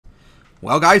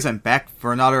Well guys, I'm back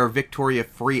for another Victoria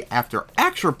Free After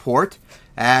Action report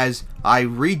as I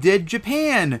redid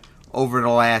Japan over the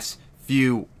last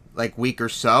few week or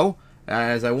so,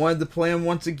 as I wanted to play them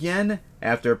once again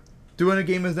after doing a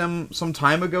game with them some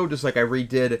time ago, just like I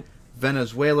redid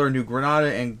Venezuela, New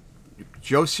Granada, and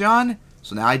Joseon.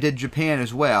 So now I did Japan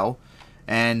as well,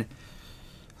 and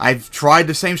I've tried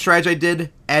the same strategy I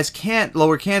did as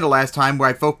Lower Canada last time,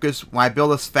 where when I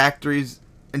build us factories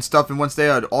and stuff in one state,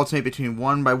 I'd alternate between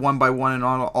one by one and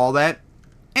all that.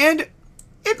 And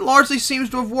it largely seems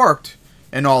to have worked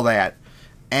and all that.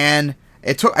 And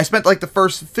I spent like the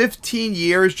first 15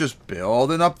 years just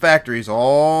building up factories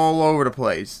all over the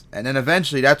place. And then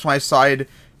eventually that's when I decided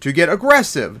to get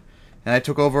aggressive. And I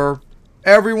took over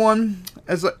everyone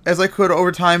as I could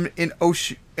over time in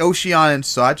Oceania and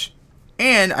such.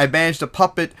 And I managed to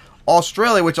puppet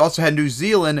Australia, which also had New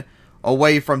Zealand,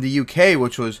 away from the UK,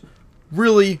 which was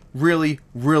really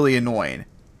annoying.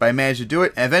 But I managed to do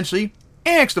it and eventually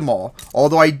annexed them all.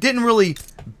 Although I didn't really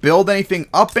build anything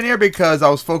up in here because I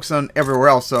was focused on everywhere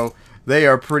else. So they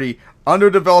are pretty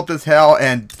underdeveloped as hell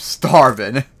and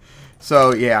starving.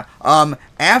 So yeah.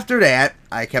 After that,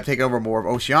 I kept taking over more of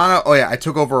Oceania. Oh yeah, I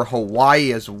took over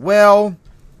Hawaii as well,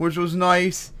 which was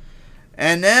nice.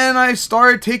 And then I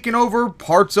started taking over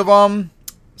parts of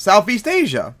Southeast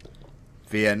Asia,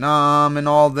 Vietnam and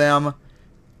all them,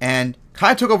 and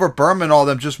kind of took over Burma and all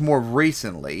them just more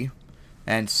recently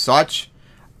and such.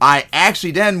 I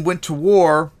actually then went to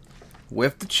war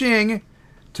with the Qing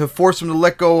to force them to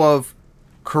let go of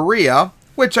Korea,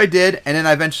 which I did, and then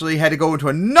I eventually had to go into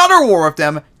another war with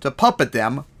them to puppet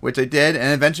them, which I did,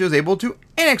 and eventually was able to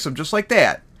annex them just like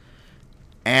that.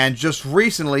 And just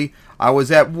recently, I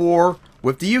was at war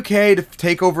with the UK to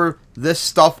take over this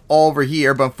stuff all over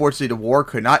here, but unfortunately the war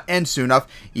could not end soon enough,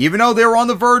 even though they were on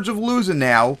the verge of losing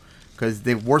now, because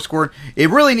the war score, they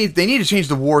need to change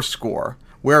the war score,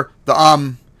 where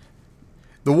the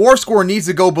war score needs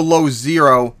to go below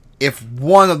 0 if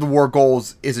one of the war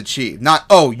goals is achieved. Not,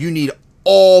 oh, you need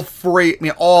all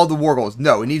the war goals.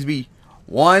 No, it needs to be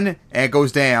 1 and it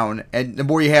goes down, and the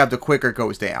more you have, the quicker it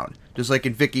goes down. Just like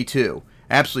in Vicky 2.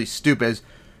 Absolutely stupid.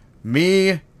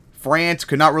 As France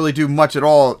could not really do much at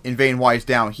all invading-wise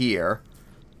down here.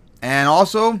 And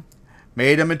also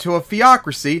made them into a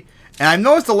theocracy. And I've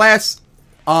noticed the last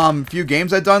few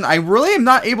games I've done, I really am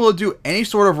not able to do any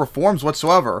sort of reforms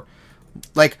whatsoever.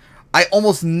 Like, I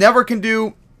almost never can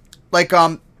do, like,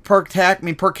 per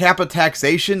capita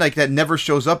taxation. Like, that never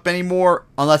shows up anymore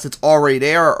unless it's already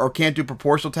there, or can't do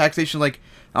proportional taxation. Like,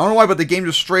 I don't know why, but the game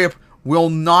just straight up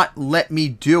will not let me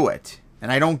do it.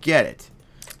 And I don't get it.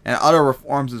 And other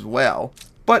reforms as well.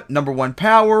 But #1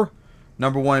 power,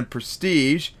 #1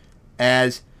 prestige.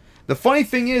 As the funny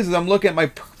thing is I'm looking at my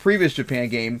previous Japan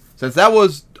game, since that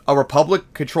was a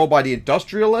republic controlled by the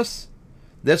industrialists,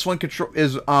 this one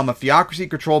is a theocracy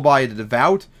controlled by the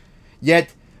devout.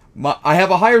 Yet I have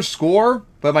a higher score,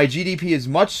 but my GDP is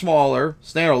much smaller.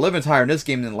 Standard of living is higher in this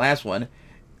game than the last one.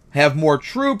 Have more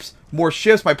troops, more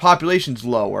ships, my population's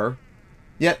lower.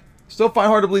 Yet still find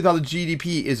hard to believe how the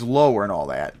GDP is lower and all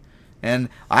that. And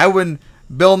I wouldn't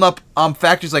build up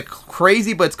factories like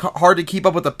crazy, but it's hard to keep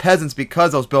up with the peasants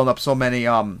because I was building up so many,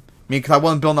 because I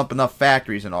wasn't building up enough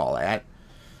factories and all that.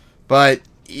 But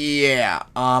yeah,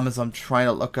 as I'm trying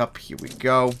to look up, here we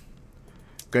go.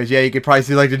 Because yeah, you could probably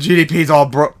see like the GDP's all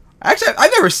broke. Actually,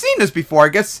 I've never seen this before. I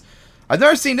guess I've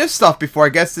never seen this stuff before. I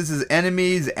guess this is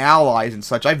enemies, allies, and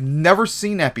such. I've never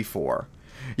seen that before.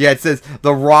 Yeah, it says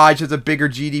the Raj has a bigger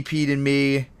GDP than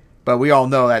me, but we all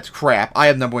know that's crap. I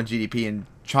have #1 GDP and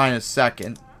China's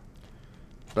second.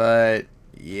 But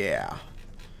yeah,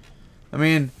 I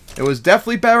mean, it was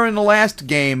definitely better in the last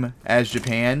game as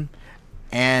Japan.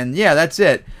 And yeah, that's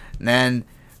it. And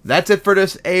that's it for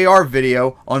this AR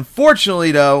video.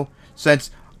 Unfortunately though,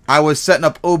 since I was setting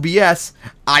up OBS,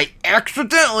 I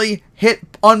accidentally hit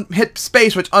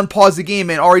space, which unpaused the game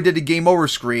and already did the game over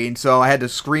screen. So I had to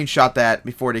screenshot that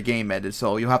before the game ended.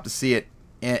 So you'll have to see it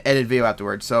in edited video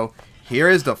afterwards. So here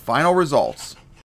is the final results.